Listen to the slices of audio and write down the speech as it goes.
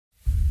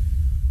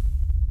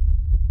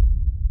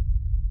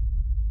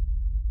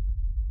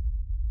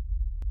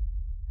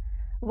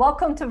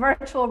Welcome to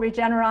virtual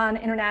Regeneron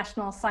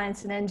International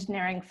Science and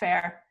Engineering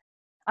Fair.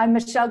 I'm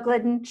Michelle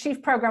Glidden, Chief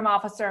Program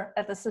Officer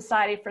at the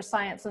Society for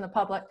Science and the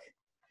Public.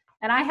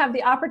 And I have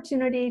the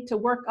opportunity to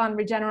work on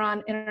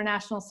Regeneron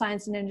International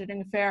Science and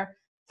Engineering Fair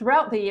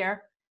throughout the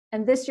year,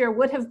 and this year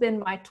would have been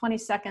my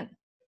 22nd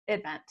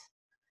event.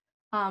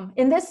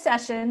 In this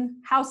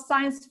session, How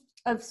Science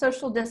of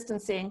Social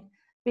Distancing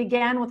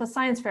Began with a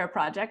Science Fair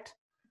Project,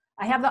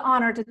 I have the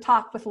honor to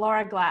talk with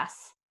Laura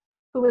Glass,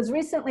 who was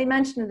recently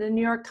mentioned in the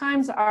New York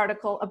Times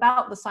article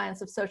about the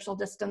science of social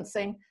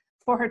distancing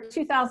for her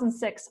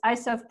 2006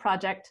 ISEF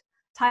project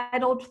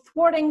titled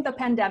Thwarting the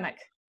Pandemic,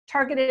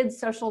 Targeted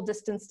Social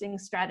Distancing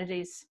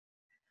Strategies.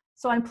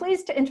 So I'm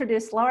pleased to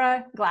introduce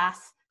Laura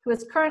Glass, who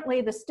is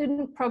currently the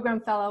Student Program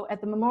Fellow at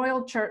the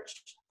Memorial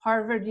Church,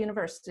 Harvard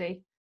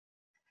University,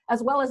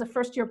 as well as a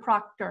first-year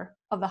proctor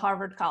of the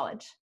Harvard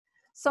College.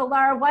 So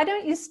Laura, why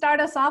don't you start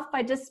us off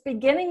by just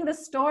beginning the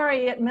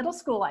story at middle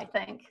school, I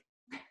think.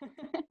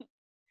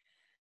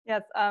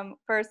 Yes,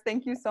 first,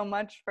 thank you so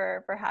much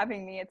for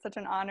having me. It's such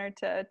an honor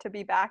to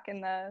be back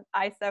in the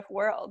ISEF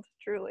world,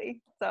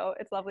 truly. So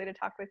it's lovely to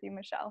talk with you,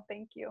 Michelle.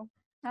 Thank you.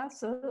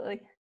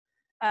 Absolutely.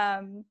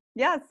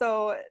 Yeah,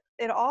 so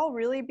it all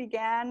really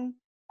began,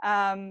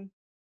 science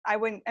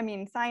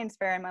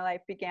fair in my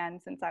life began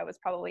since I was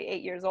probably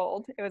 8 years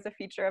old. It was a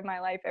feature of my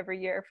life every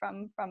year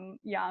from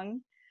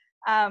young.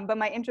 But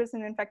my interest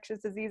in infectious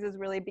diseases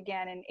really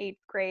began in 8th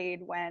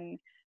grade when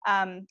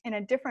in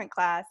a different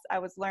class, I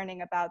was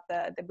learning about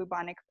the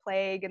bubonic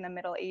plague in the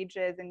Middle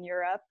Ages in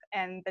Europe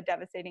and the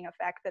devastating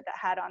effect that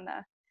had on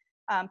the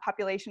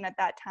population at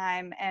that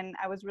time. And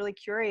I was really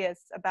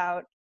curious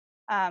about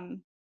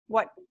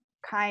what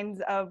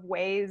kinds of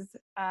ways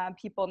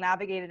people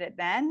navigated it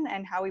then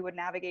and how we would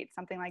navigate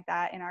something like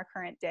that in our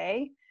current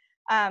day.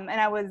 And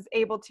I was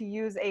able to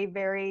use a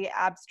very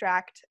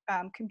abstract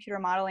computer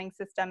modeling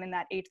system in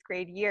that 8th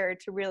grade year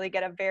to really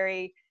get a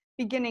very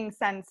beginning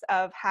sense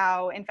of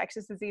how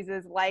infectious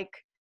diseases like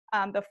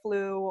the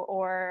flu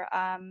or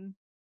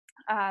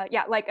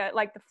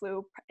like the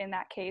flu in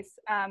that case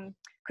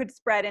could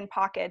spread in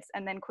pockets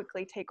and then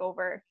quickly take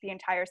over the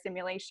entire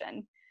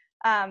simulation.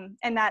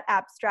 And that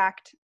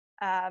abstract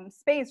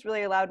space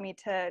really allowed me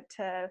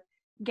to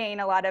gain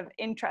a lot of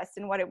interest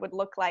in what it would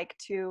look like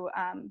to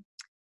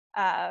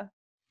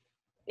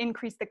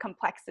increase the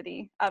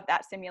complexity of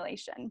that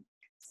simulation.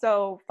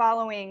 So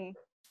following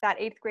that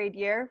 8th grade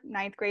year,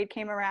 9th grade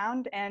came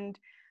around and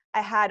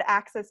I had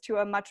access to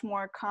a much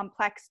more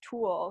complex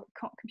tool,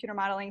 computer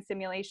modeling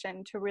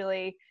simulation, to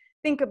really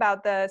think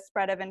about the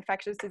spread of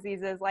infectious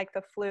diseases like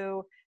the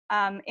flu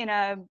in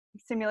a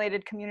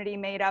simulated community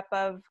made up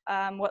of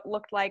what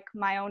looked like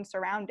my own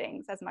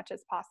surroundings as much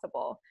as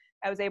possible.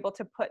 I was able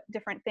to put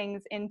different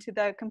things into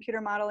the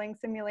computer modeling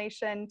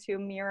simulation to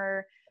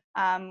mirror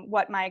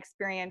what my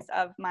experience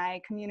of my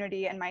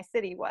community and my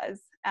city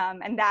was.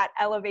 And that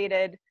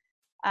elevated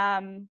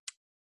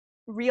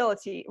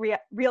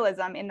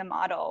realism in the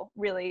model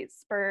really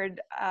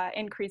spurred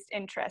increased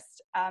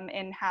interest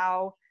in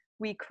how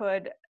we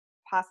could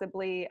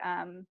possibly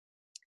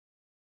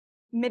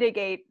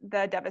mitigate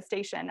the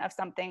devastation of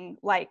something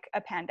like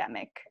a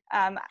pandemic.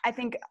 I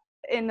think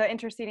in the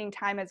interceding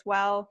time as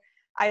well,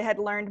 I had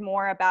learned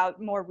more about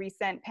more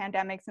recent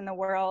pandemics in the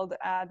world,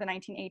 the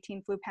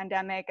 1918 flu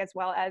pandemic, as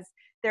well as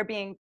there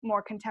being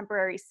more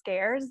contemporary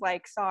scares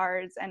like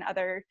SARS and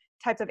other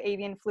types of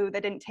avian flu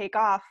that didn't take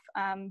off,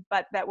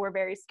 but that were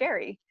very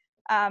scary.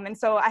 And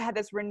so I had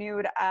this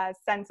renewed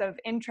sense of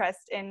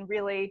interest in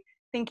really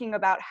thinking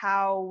about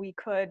how we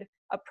could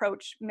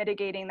approach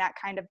mitigating that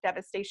kind of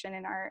devastation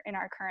in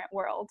our current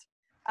world.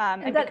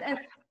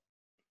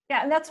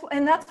 Yeah,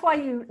 and that's why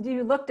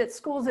you looked at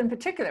schools in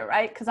particular,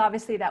 right? Because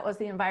obviously that was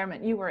the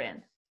environment you were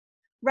in.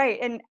 Right,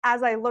 and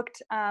as I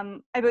looked,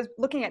 I was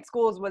looking at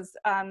schools was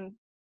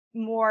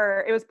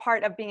it was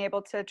part of being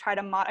able to try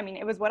to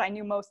it was what I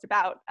knew most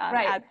about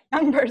right. As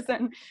a young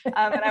person.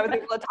 And I was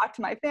able to talk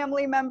to my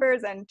family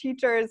members and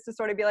teachers to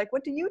sort of be like,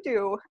 what do you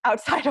do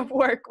outside of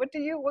work? What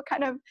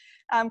kind of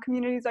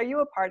communities are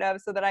you a part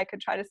of, so that I could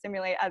try to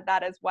simulate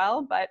that as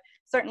well. But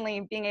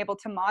certainly being able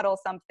to model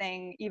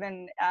something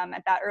even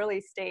at that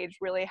early stage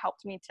really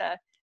helped me to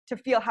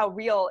feel how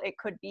real it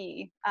could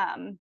be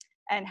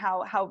and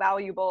how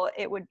valuable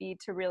it would be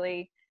to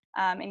really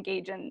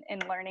engage in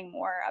learning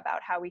more about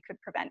how we could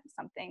prevent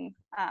something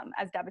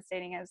as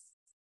devastating as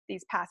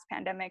these past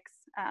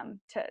pandemics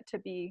to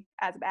be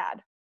as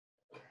bad.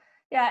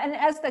 Yeah, and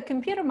as the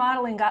computer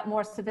modeling got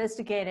more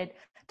sophisticated,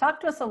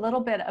 talk to us a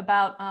little bit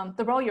about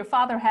the role your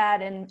father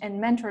had and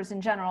mentors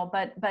in general,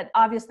 but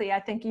obviously I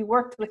think you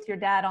worked with your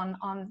dad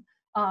on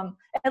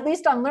at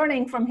least on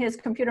learning from his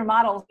computer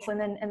models and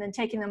then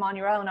taking them on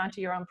your own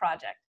onto your own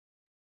project.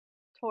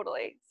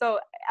 Totally. So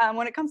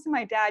when it comes to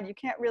my dad, you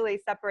can't really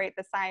separate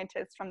the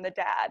scientist from the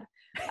dad.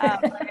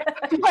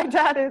 My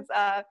dad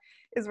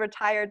is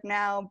retired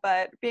now,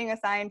 but being a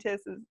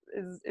scientist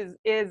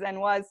is and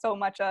was so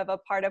much of a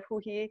part of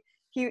who he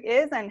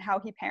is and how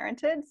he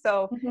parented.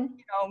 So,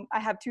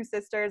 I have 2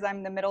 sisters.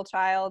 I'm the middle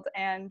child,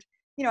 and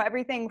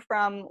everything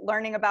from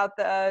learning about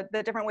the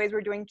different ways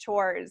we're doing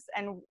chores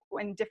and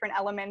different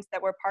elements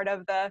that were part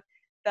of the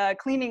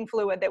cleaning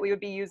fluid that we would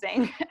be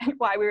using and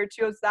why we would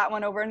choose that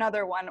one over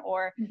another one,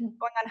 or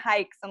going on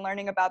hikes and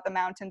learning about the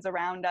mountains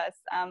around us.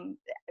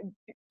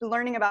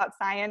 Learning about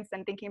science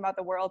and thinking about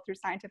the world through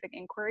scientific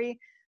inquiry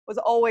was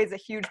always a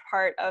huge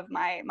part of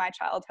my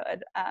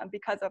childhood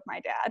because of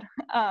my dad.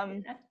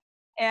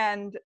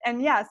 And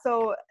yeah,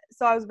 so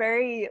I was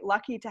very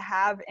lucky to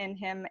have in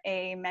him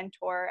a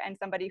mentor and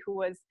somebody who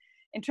was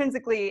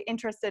intrinsically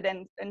interested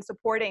in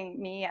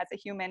supporting me as a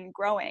human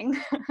growing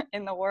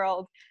in the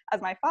world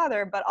as my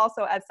father, but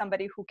also as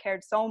somebody who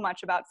cared so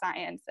much about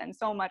science and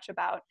so much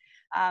about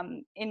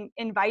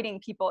inviting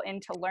people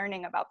into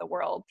learning about the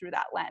world through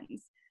that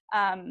lens.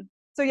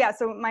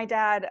 So my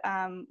dad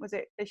was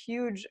a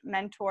huge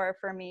mentor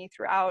for me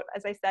throughout,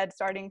 as I said,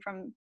 starting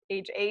from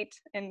age 8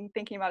 and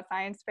thinking about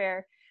science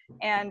fair,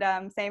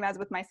 and same as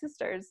with my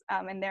sisters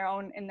in their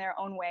own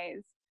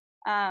ways.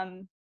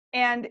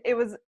 And it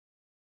was,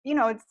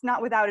 it's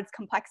not without its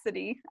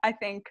complexity. I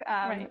think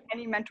Right.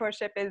 any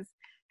mentorship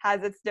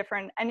has its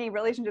different, any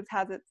relationships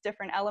has its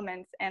different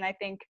elements. And I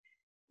think,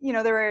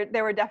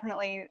 there were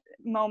definitely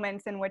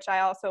moments in which I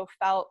also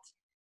felt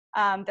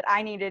that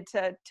I needed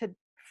to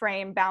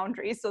frame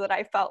boundaries so that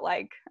I felt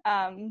like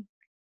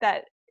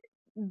that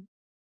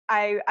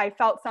I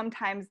felt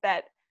sometimes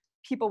that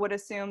people would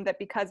assume that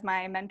because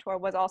my mentor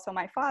was also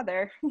my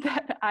father,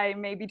 that I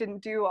maybe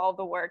didn't do all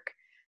the work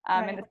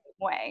in the same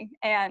way.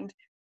 And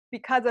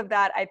because of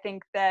that, I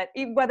think that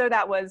whether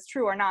that was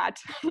true or not,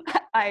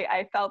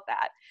 I felt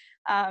that.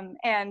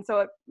 And so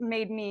it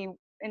made me,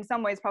 in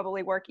some ways,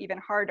 probably work even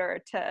harder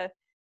to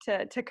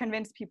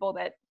convince people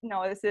that,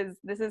 no,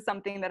 this is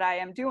something that I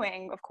am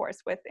doing, of course,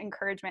 with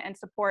encouragement and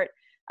support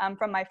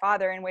from my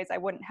father in ways I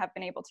wouldn't have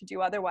been able to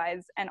do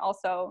otherwise. And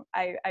also,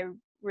 I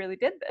really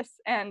did this.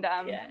 And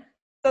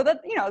so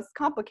that, it's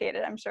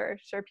complicated. I'm sure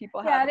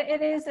people have. Yeah,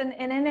 it is, and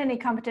in any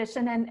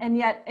competition, and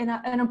yet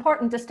an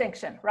important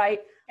distinction,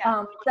 right?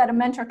 Yeah. That a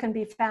mentor can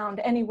be found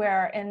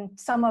anywhere, and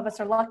some of us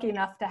are lucky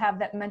enough to have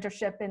that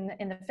mentorship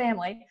in the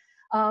family.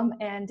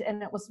 And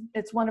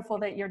it's wonderful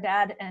that your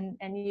dad and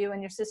you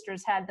and your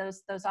sisters had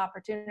those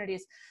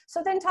opportunities.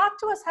 So then talk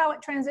to us how it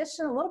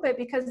transitioned a little bit,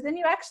 because then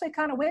you actually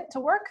kind of went to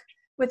work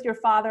with your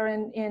father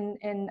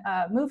in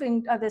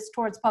moving this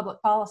towards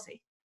public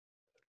policy.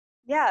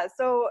 Yeah.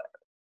 So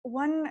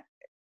one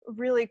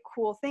really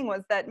cool thing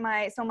was that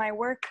my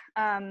work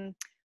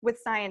with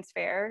science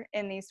fair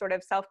in these sort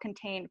of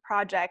self-contained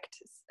project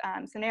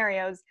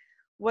scenarios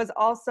was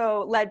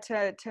also led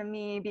to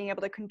me being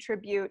able to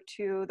contribute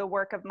to the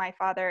work of my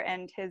father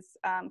and his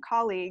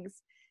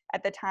colleagues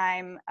at the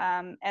time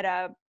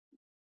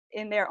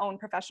in their own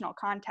professional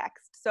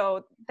context.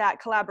 So that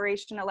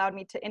collaboration allowed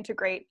me to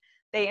integrated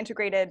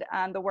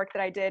the work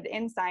that I did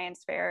in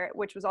science fair,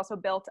 which was also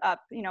built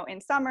up,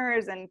 in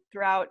summers and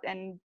throughout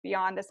and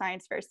beyond the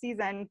science fair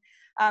season.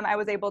 I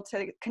was able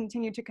to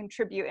continue to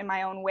contribute in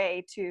my own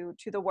way to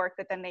the work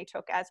that then they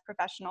took as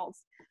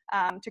professionals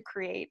to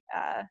create,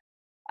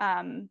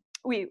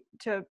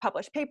 to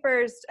publish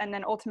papers, and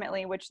then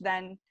ultimately, which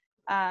then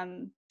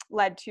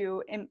led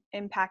to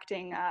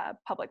impacting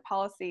public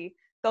policy.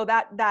 So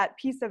that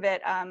piece of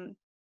it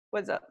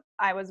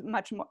I was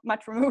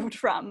much removed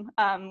from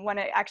when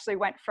it actually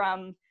went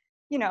from,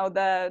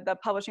 the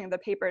publishing of the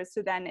papers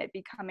to then it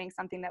becoming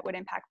something that would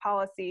impact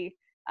policy.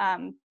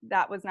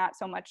 That was not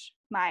so much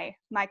my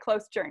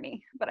close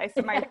journey, but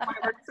my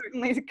work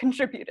certainly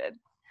contributed.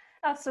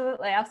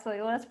 Absolutely.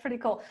 Well, that's pretty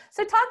cool.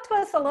 So talk to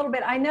us a little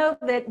bit. I know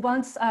that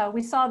once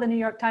we saw the New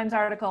York Times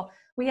article,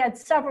 we had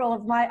several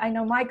of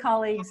my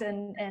colleagues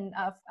and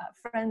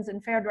friends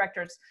and fair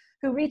directors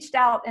who reached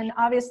out and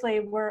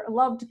obviously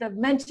loved the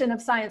mention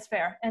of science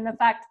fair and the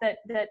fact that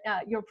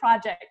your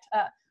project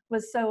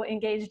was so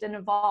engaged and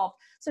involved.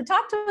 So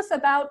talk to us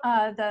about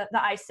the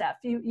ISEF.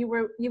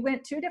 You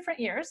went 2 different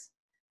years.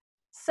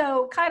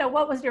 So kind of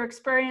what was your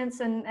experience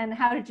and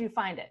how did you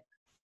find it?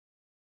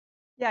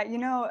 Yeah,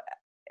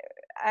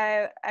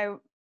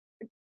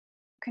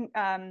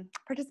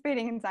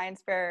 participating in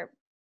science fair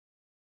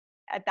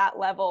at that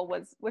level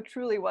was what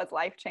truly was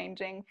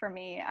life-changing for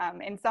me.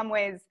 In some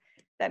ways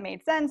that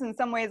made sense, in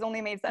some ways only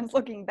made sense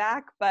looking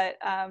back, but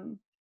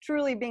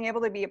truly being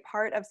able to be a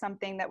part of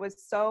something that was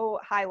so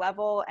high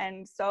level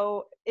and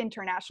so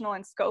international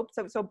in scope,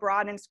 so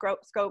broad in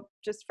scope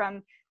just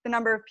from the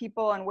number of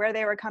people and where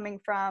they were coming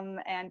from,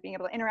 and being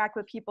able to interact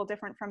with people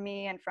different from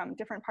me and from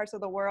different parts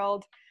of the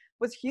world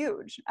was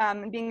huge.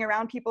 And being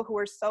around people who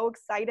were so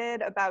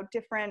excited about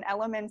different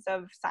elements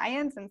of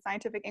science and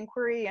scientific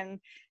inquiry and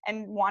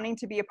wanting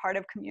to be a part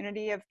of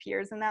community of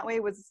peers in that way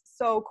was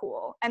so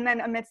cool. And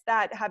then amidst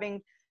that,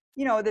 having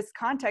this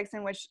context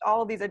in which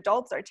all of these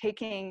adults are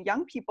taking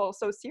young people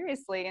so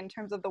seriously in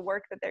terms of the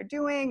work that they're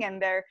doing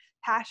and their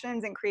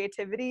passions and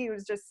creativity, it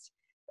was just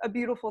a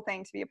beautiful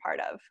thing to be a part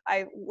of.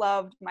 I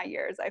loved my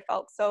years. I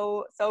felt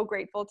so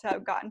grateful to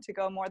have gotten to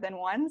go more than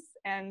once.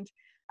 And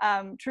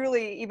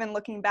truly, even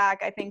looking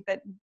back, I think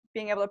that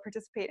being able to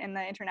participate in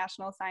the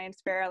International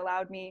Science Fair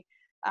allowed me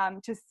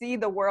to see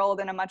the world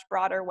in a much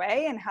broader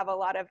way and have a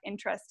lot of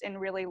interest in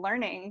really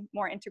learning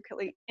more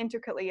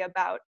intricately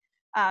about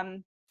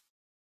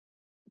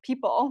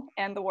people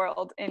and the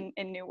world in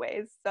new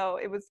ways. So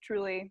it was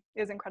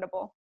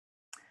incredible.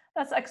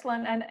 That's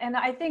excellent. And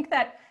I think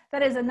that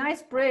is a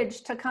nice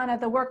bridge to kind of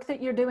the work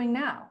that you're doing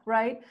now,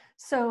 right?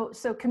 So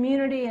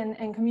community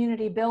and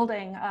community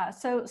building.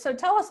 So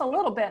tell us a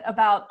little bit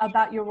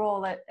about your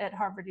role at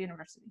Harvard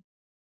University.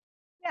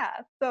 Yeah,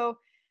 so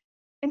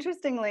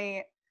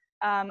interestingly,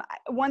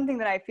 one thing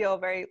that I feel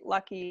very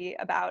lucky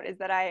about is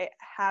that I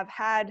have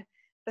had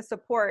the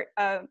support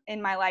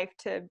in my life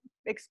to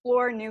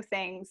explore new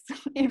things,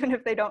 even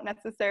if they don't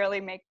necessarily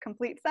make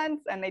complete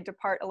sense and they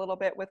depart a little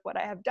bit with what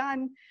I have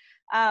done.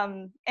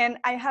 And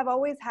I have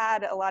always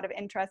had a lot of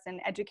interest in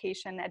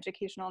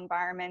educational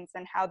environments,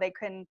 and how they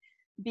can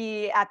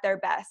be at their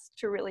best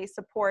to really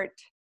support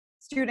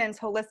students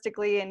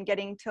holistically and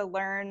getting to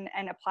learn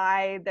and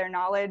apply their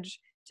knowledge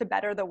to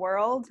better the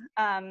world,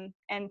 and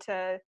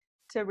to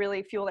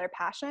really fuel their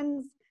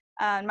passions.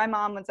 My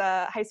mom was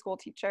a high school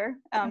teacher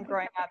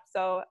growing up,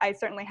 so I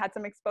certainly had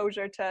some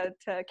exposure to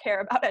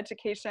care about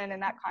education in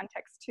that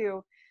context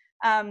too.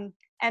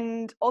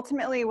 And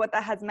ultimately what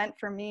that has meant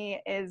for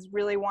me is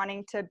really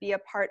wanting to be a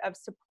part of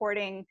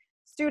supporting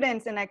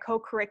students in a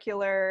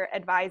co-curricular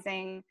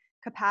advising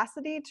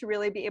capacity, to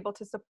really be able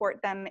to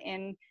support them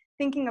in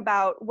thinking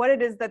about what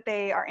it is that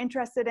they are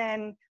interested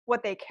in,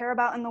 what they care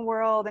about in the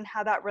world, and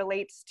how that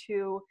relates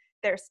to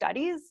their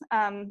studies.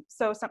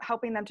 So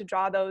helping them to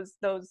draw those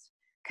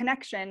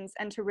connections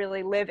and to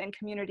really live in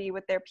community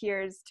with their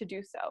peers to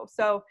do so.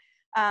 So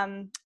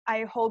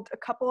I hold a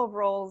couple of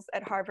roles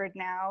at Harvard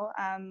now.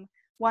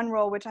 One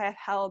role which I have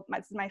held,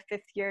 this is my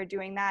 5th year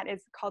doing that,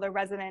 is called a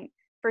resident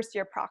first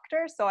year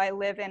proctor. So I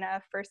live in a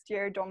first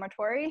year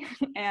dormitory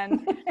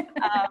and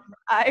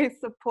I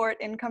support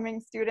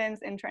incoming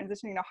students in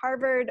transitioning to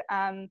Harvard,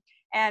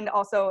 and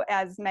also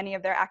as many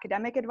of their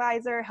academic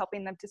advisor,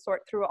 helping them to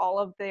sort through all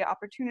of the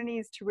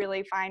opportunities to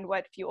really find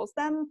what fuels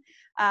them,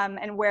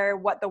 and where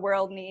what the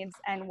world needs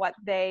and what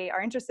they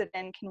are interested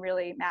in can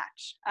really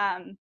match.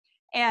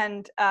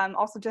 And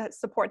also to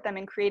support them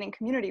in creating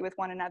community with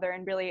one another,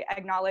 and really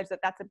acknowledge that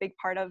that's a big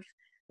part of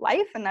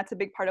life and that's a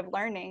big part of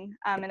learning,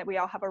 and that we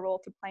all have a role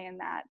to play in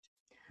that.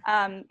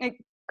 It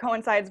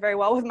coincides very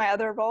well with my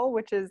other role,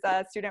 which is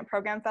a student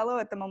program fellow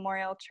at the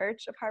Memorial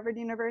Church of Harvard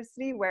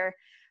University, where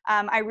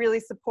I really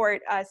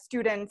support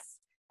students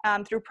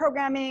through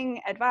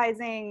programming,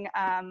 advising,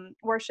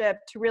 worship,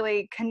 to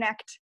really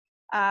connect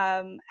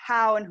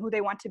how and who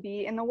they want to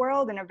be in the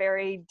world in a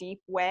very deep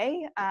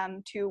way,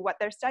 to what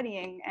they're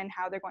studying and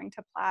how they're going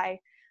to apply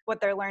what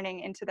they're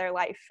learning into their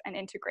life and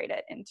integrate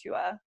it into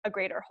a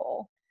greater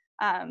whole.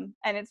 And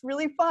it's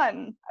really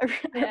fun. I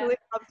really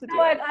love to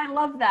do it. I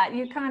love that.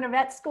 You kind of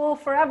at school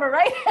forever,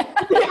 right?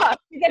 Yeah,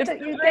 you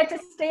get to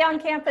stay on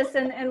campus,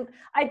 and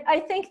I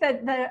think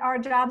that our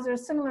jobs are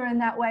similar in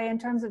that way, in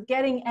terms of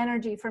getting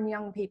energy from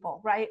young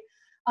people, right?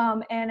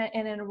 And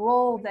in a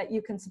role that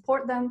you can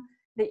support them,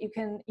 that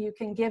you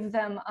can give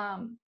them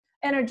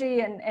energy,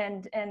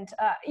 and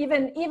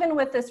even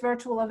with this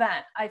virtual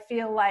event, I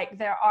feel like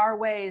there are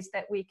ways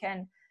that we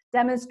can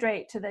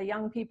demonstrate to the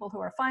young people who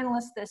are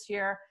finalists this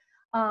year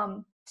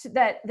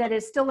that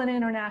is still an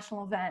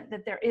international event,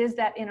 that there is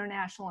that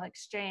international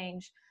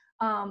exchange,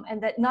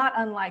 and that not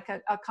unlike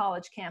a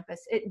college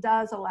campus, it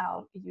does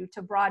allow you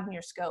to broaden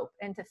your scope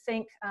and to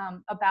think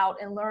about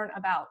and learn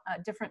about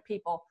different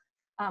people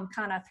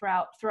kind of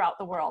throughout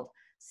the world.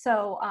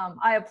 So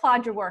I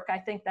applaud your work. I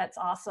think that's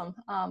awesome.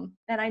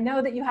 And I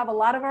know that you have a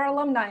lot of our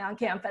alumni on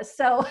campus,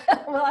 so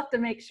we'll have to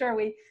make sure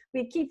we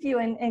keep you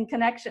in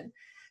connection.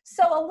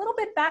 So a little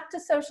bit back to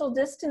social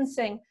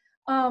distancing.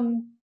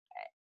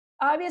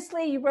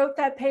 Obviously, you wrote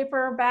that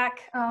paper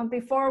back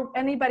before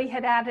anybody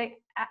had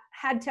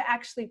to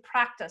actually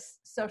practice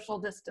social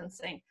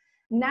distancing.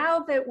 Now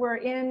that we're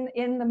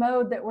in the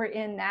mode that we're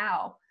in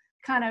now,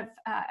 kind of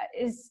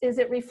is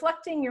it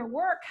reflecting your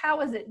work?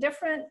 How is it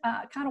different?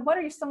 Kind of what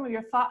are some of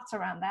your thoughts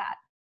around that?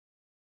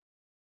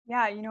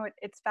 Yeah,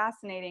 it's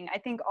fascinating. I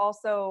think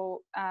also,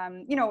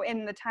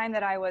 in the time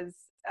that I was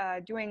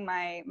doing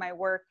my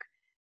work,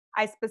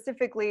 I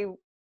specifically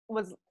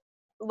was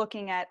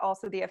looking at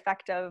also the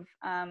effect of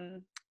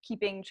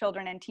keeping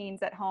children and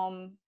teens at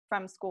home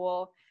from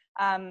school.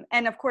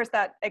 And of course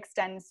that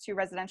extends to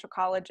residential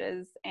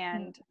colleges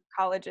and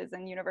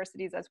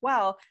universities as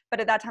well. But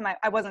at that time,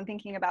 I wasn't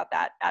thinking about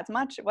that as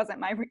much. It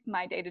wasn't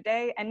my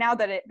day-to-day. And now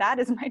that that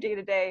is my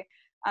day-to-day,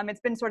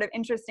 it's been sort of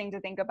interesting to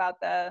think about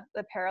the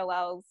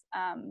parallels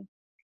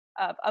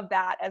of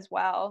that as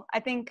well. I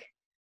think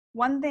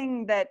one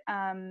thing that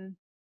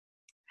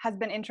has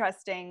been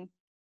interesting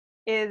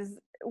is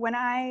when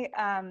I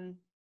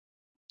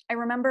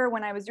remember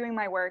when I was doing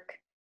my work,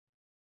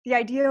 the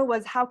idea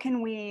was, how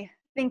can we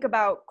think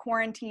about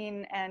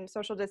quarantine and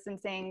social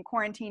distancing,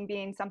 quarantine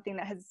being something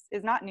that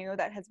is not new,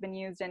 that has been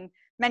used in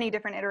many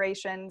different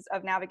iterations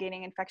of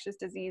navigating infectious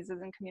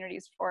diseases in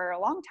communities for a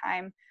long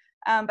time.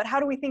 But how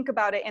do we think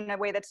about it in a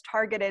way that's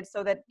targeted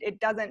so that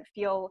it doesn't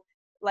feel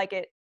like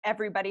it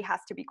everybody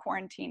has to be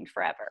quarantined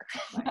forever.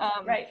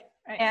 Right.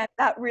 And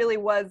that really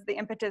was the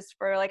impetus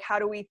for like, how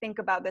do we think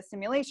about the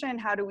simulation?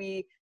 How do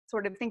we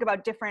sort of think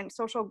about different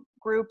social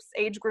groups,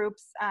 age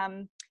groups,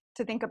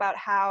 to think about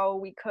how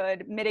we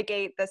could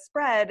mitigate the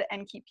spread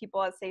and keep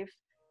people as safe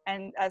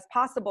and as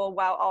possible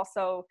while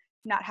also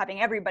not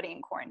having everybody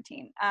in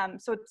quarantine.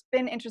 So it's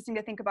been interesting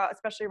to think about,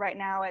 especially right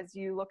now, as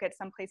you look at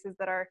some places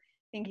that are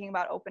thinking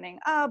about opening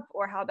up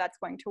or how that's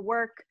going to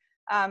work,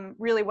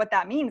 really what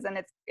that means. And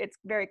it's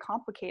very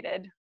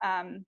complicated.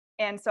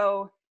 And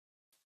so,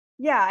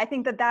 yeah, I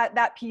think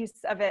that piece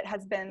of it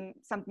has been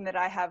something that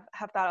I have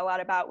thought a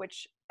lot about,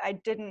 which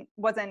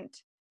wasn't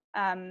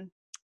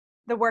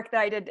the work that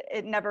I did,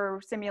 it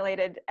never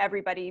simulated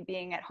everybody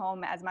being at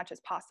home as much as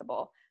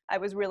possible. I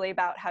was really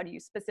about how do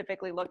you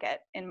specifically look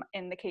at,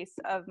 in the case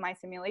of my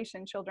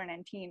simulation, children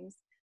and teens,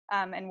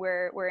 and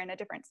we're in a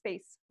different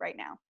space right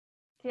now.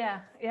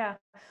 Yeah, yeah.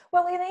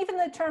 Well, and even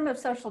the term of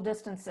social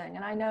distancing,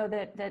 and I know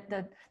that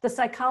the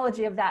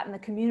psychology of that and the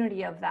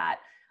community of that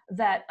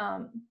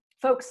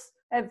folks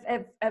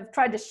have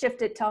tried to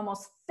shift it to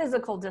almost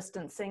physical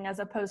distancing as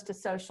opposed to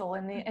social,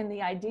 and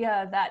the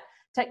idea that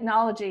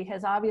technology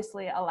has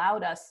obviously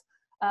allowed us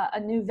a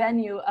new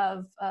venue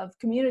of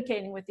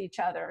communicating with each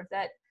other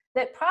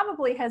that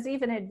probably has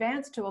even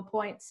advanced to a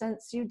point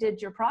since you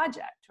did your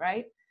project,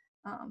 right?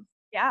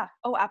 Yeah.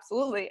 Oh,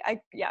 absolutely.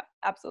 Yeah,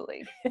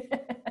 absolutely.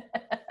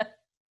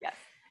 Yes.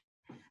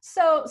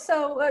 So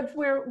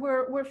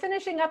we're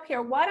finishing up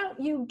here. Why don't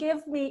you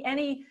give me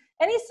any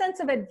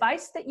sense of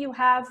advice that you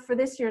have for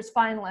this year's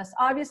finalists?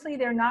 Obviously,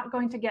 they're not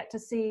going to get to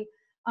see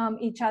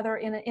each other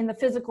in the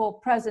physical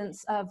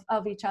presence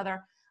of each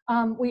other.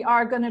 We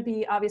are going to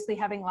be obviously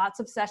having lots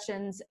of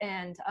sessions,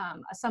 and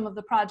some of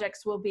the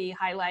projects will be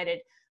highlighted.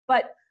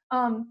 But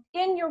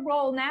in your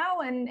role now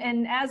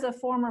and as a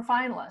former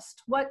finalist,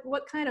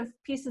 what kind of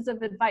pieces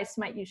of advice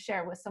might you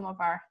share with some of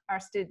our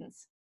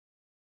students?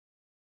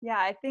 Yeah,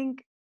 I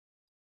think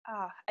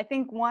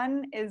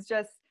one is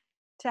just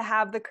to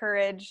have the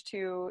courage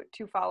to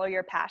follow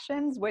your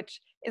passions, which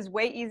is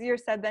way easier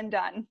said than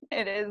done.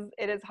 It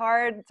is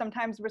hard.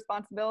 Sometimes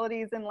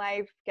responsibilities in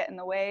life get in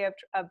the way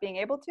of being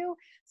able to.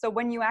 So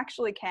when you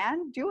actually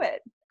can, do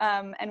it.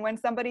 And when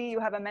you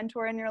have a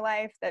mentor in your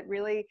life that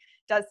really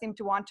does seem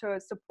to want to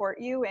support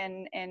you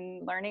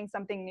in learning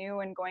something new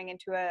and going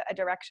into a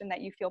direction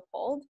that you feel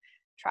pulled,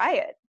 try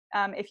it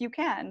if you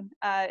can.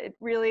 It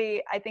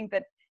really, I think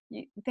that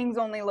things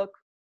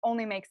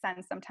only make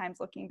sense sometimes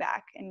looking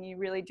back, and you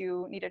really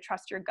do need to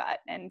trust your gut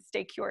and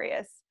stay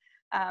curious.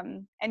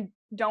 And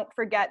don't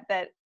forget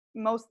that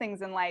most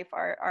things in life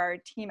are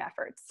team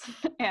efforts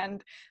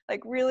and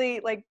really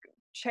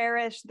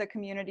cherish the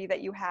community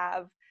that you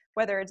have,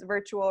 whether it's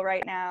virtual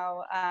right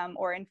now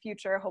or in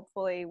future,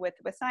 hopefully with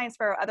science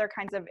fair or other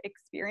kinds of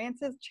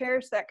experiences.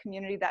 Cherish that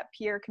community, that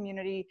peer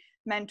community,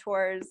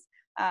 mentors,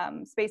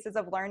 spaces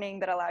of learning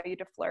that allow you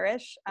to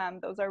flourish.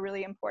 Those are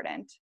really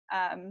important.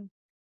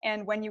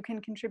 And when you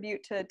can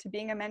contribute to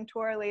being a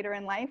mentor later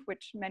in life,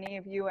 which many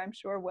of you I'm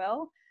sure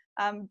will,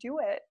 do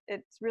it.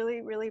 It's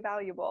really, really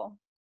valuable.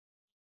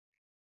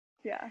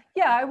 Yeah.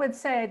 Yeah, I would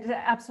say to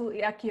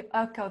absolutely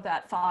echo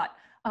that thought.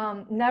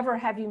 Never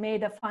have you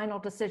made a final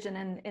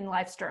decision in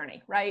life's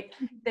journey, right?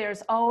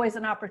 There's always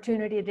an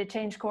opportunity to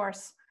change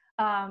course,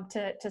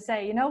 to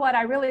say, you know what,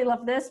 I really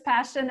love this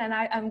passion, and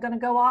I'm going to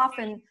go off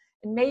and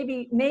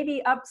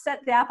maybe upset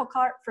the apple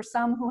cart for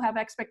some who have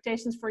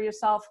expectations for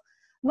yourself.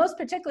 Most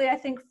particularly, I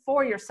think,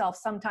 for yourself,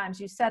 sometimes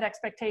you set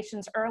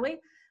expectations early,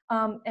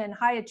 and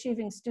high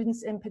achieving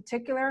students in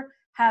particular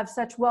have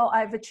such, well,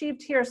 I've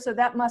achieved here, so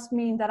that must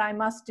mean that I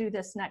must do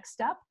this next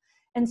step.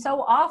 And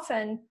so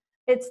often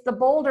it's the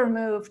bolder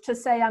move to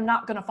say, I'm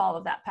not going to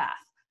follow that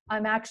path.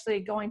 I'm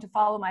actually going to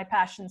follow my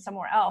passion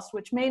somewhere else,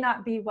 which may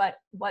not be what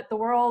the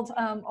world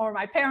or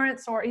my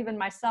parents or even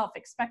myself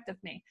expect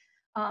of me.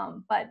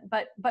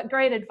 But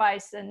great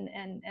advice and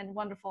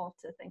wonderful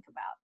to think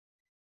about.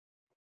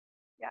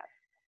 Yeah.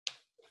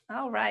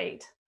 All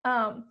right.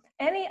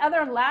 Any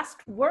other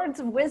last words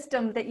of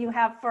wisdom that you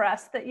have for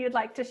us that you'd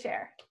like to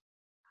share?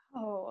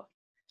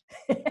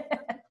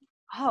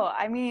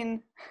 I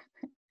mean,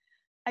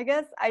 I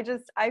guess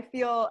I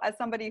feel, as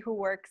somebody who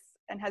works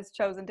and has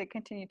chosen to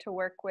continue to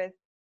work with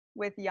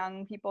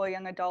young people,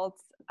 young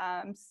adults,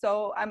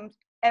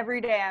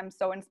 every day I'm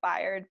so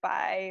inspired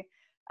by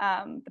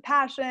the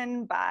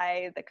passion,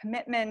 by the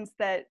commitments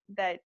that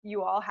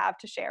you all have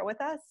to share with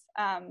us.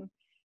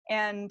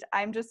 And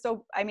I'm just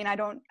I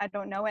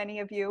don't know any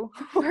of you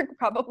who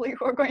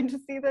are going to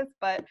see this,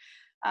 but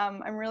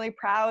I'm really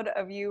proud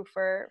of you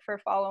for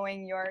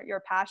following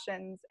your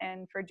passions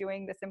and for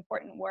doing this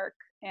important work.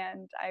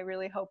 And I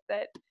really hope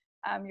that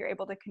you're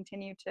able to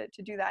continue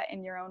to do that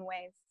in your own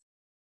ways.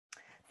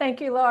 Thank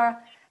you, Laura.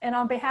 And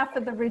on behalf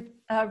of the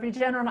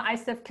Regeneron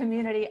ISEF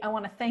community, I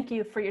want to thank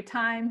you for your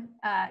time,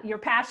 your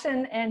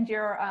passion, and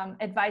your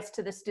advice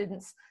to the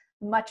students.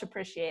 Much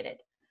appreciated.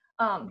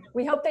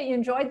 We hope that you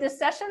enjoyed this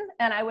session,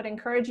 and I would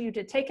encourage you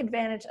to take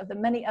advantage of the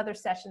many other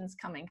sessions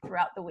coming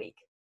throughout the week.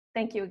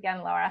 Thank you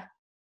again, Laura.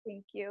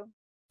 Thank you.